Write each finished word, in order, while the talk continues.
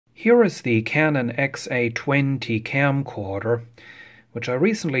Here is the Canon XA20 camcorder, which I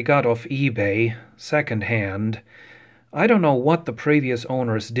recently got off eBay, secondhand. I don't know what the previous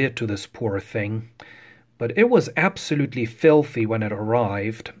owners did to this poor thing, but it was absolutely filthy when it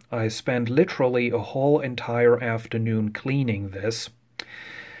arrived. I spent literally a whole entire afternoon cleaning this.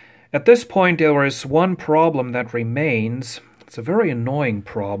 At this point, there is one problem that remains. It's a very annoying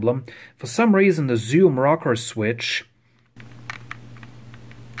problem. For some reason, the zoom rocker switch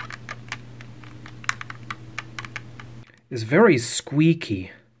is very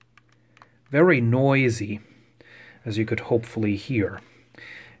squeaky, very noisy, as you could hopefully hear.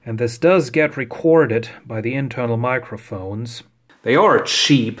 And this does get recorded by the internal microphones. They are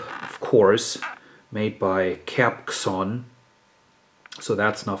cheap, of course, made by Capxon, so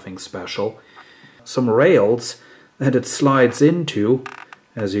that's nothing special. Some rails that it slides into,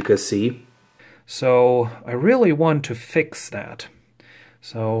 as you can see. So I really want to fix that.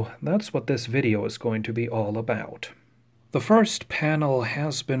 So that's what this video is going to be all about. The first panel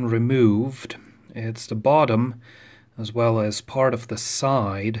has been removed. It's the bottom as well as part of the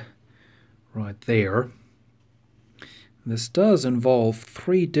side right there. This does involve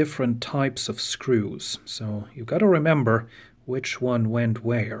 3 different types of screws, so you've got to remember which one went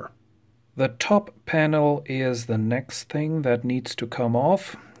where. The top panel is the next thing that needs to come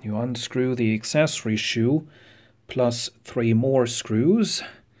off. You unscrew the accessory shoe plus 3 more screws,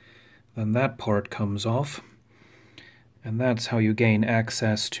 then that part comes off. And that's how you gain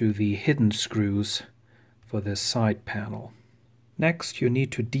access to the hidden screws for this side panel. Next, you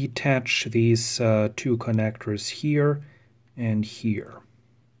need to detach these 2 connectors here and here.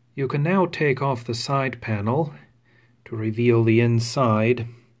 You can now take off the side panel to reveal the inside.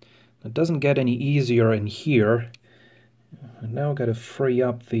 It doesn't get any easier in here. I now got to free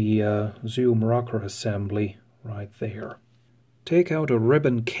up the zoom rocker assembly right there. Take out a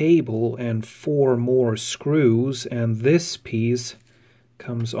ribbon cable and 4 more screws, and this piece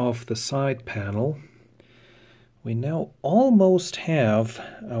comes off the side panel. We now almost have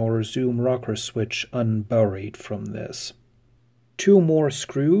our zoom rocker switch unburied from this. 2 more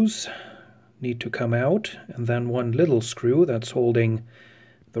screws need to come out, and then 1 little screw that's holding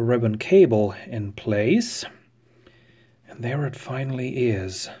the ribbon cable in place. And there it finally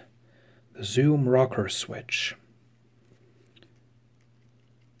is, the zoom rocker switch.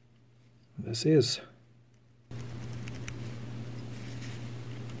 This is.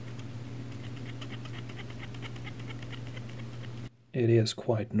 It is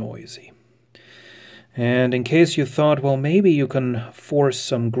quite noisy. And in case you thought, well, maybe you can force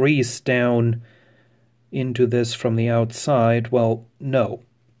some grease down into this from the outside, well, no,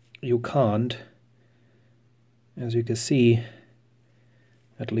 you can't. As you can see,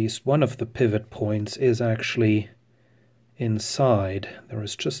 at least one of the pivot points is actually inside. There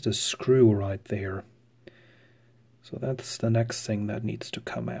is just a screw right there. So that's the next thing that needs to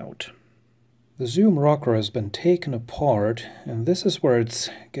come out. The zoom rocker has been taken apart, and this is where it's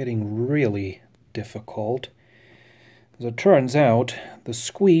getting really difficult. As it turns out, the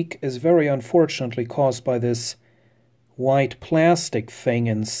squeak is very unfortunately caused by this white plastic thing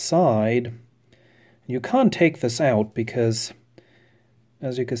inside. You can't take this out because,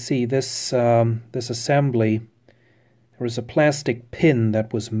 as you can see, this assembly, there is a plastic pin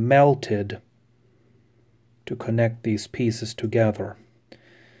that was melted to connect these pieces together.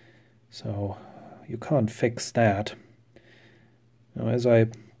 So you can't fix that. Now, as I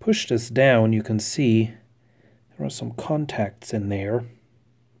push this down, you can see there are some contacts in there.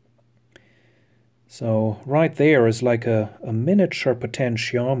 So right there is like a miniature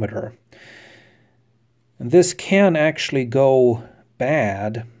potentiometer. And this can actually go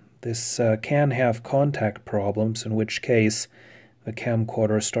bad. This can have contact problems, in which case the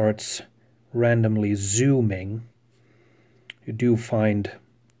camcorder starts randomly zooming. You do find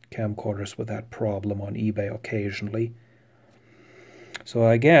camcorders with that problem on eBay occasionally. So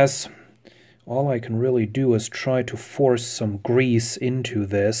I guess all I can really do is try to force some grease into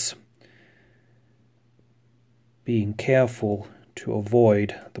this, being careful to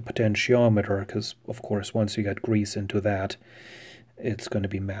avoid the potentiometer, because of course once you get grease into that, it's going to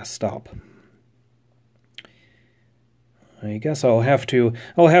be messed up. I guess I'll have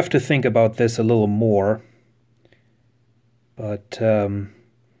to think about this a little more. But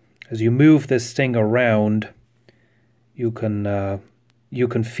as you move this thing around, you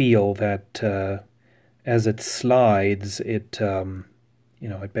can feel that as it slides, it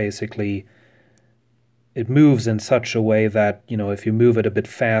it moves in such a way that, if you move it a bit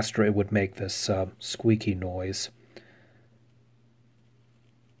faster, it would make this squeaky noise.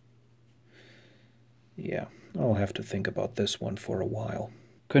 Yeah, I'll have to think about this one for a while.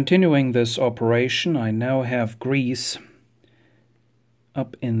 Continuing this operation, I now have grease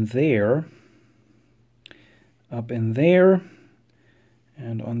up in there,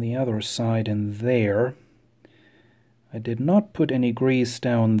 and on the other side in there. I did not put any grease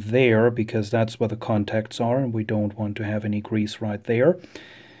down there because that's where the contacts are and we don't want to have any grease right there.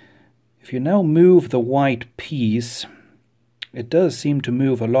 If you now move the white piece, it does seem to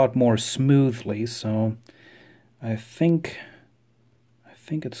move a lot more smoothly, so I think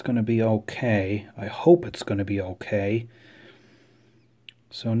it's going to be okay. I hope it's going to be okay.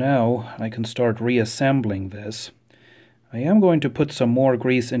 So now I can start reassembling this. I am going to put some more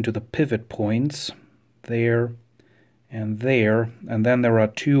grease into the pivot points there and there, and then there are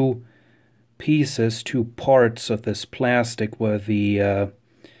two parts of this plastic where the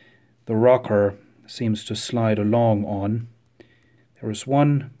rocker seems to slide along on. There is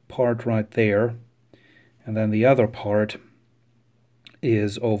one part right there, and then the other part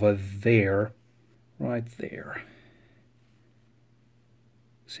is over there, right there.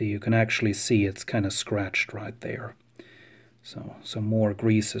 See, you can actually see it's kind of scratched right there. So some more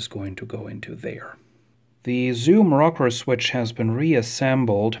grease is going to go into there. The zoom rocker switch has been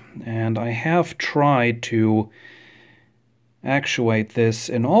reassembled, and I have tried to actuate this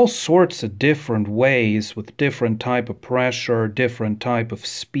in all sorts of different ways with different type of pressure, different type of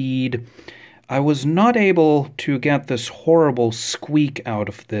speed. I was not able to get this horrible squeak out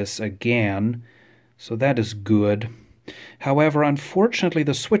of this again, so that is good. However, unfortunately,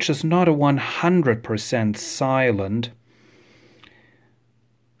 the switch is not a 100% silent,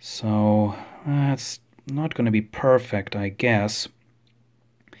 so it's not going to be perfect, I guess.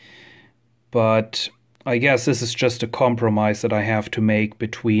 But I guess this is just a compromise that I have to make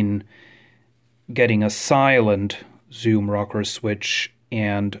between getting a silent zoom rocker switch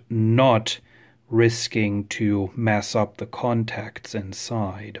and not risking to mess up the contacts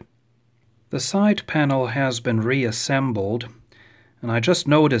inside. The side panel has been reassembled, and I just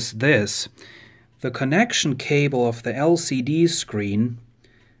noticed this. The connection cable of the LCD screen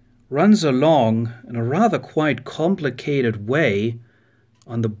runs along in a rather quite complicated way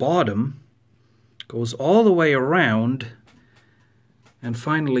on the bottom, goes all the way around, and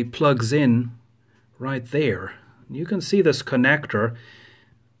finally plugs in right there. You can see this connector.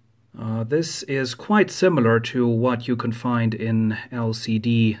 This is quite similar to what you can find in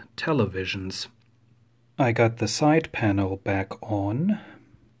LCD televisions. I got the side panel back on,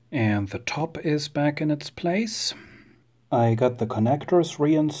 and the top is back in its place. I got the connectors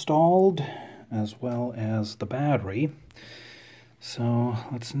reinstalled, as well as the battery. So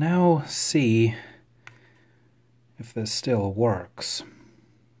let's now see if this still works.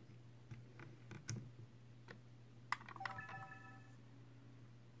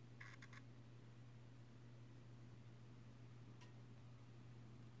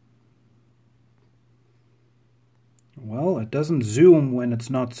 Well, it doesn't zoom when it's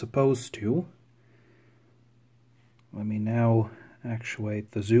not supposed to. Let me now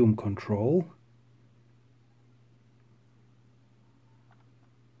actuate the zoom control.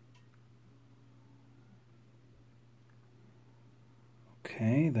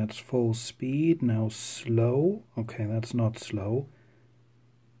 Okay, that's full speed. Now slow. Okay, that's not slow.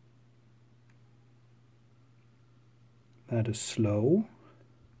 That is slow.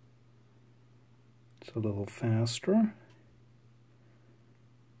 It's a little faster.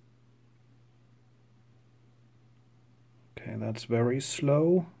 Okay, that's very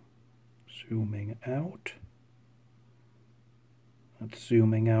slow. Zooming out. That's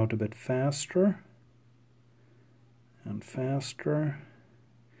zooming out a bit faster. And faster.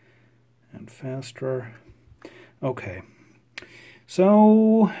 And faster. Okay.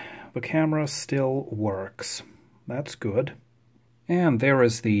 So the camera still works. That's good. And there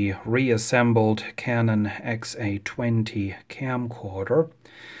is the reassembled Canon XA20 camcorder.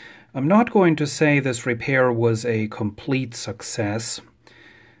 I'm not going to say this repair was a complete success.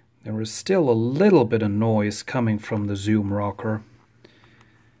 There is still a little bit of noise coming from the zoom rocker.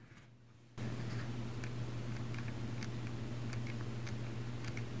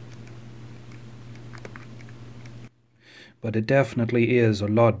 But it definitely is a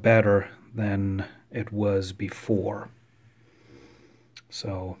lot better than it was before.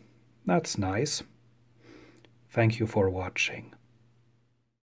 So that's nice. Thank you for watching.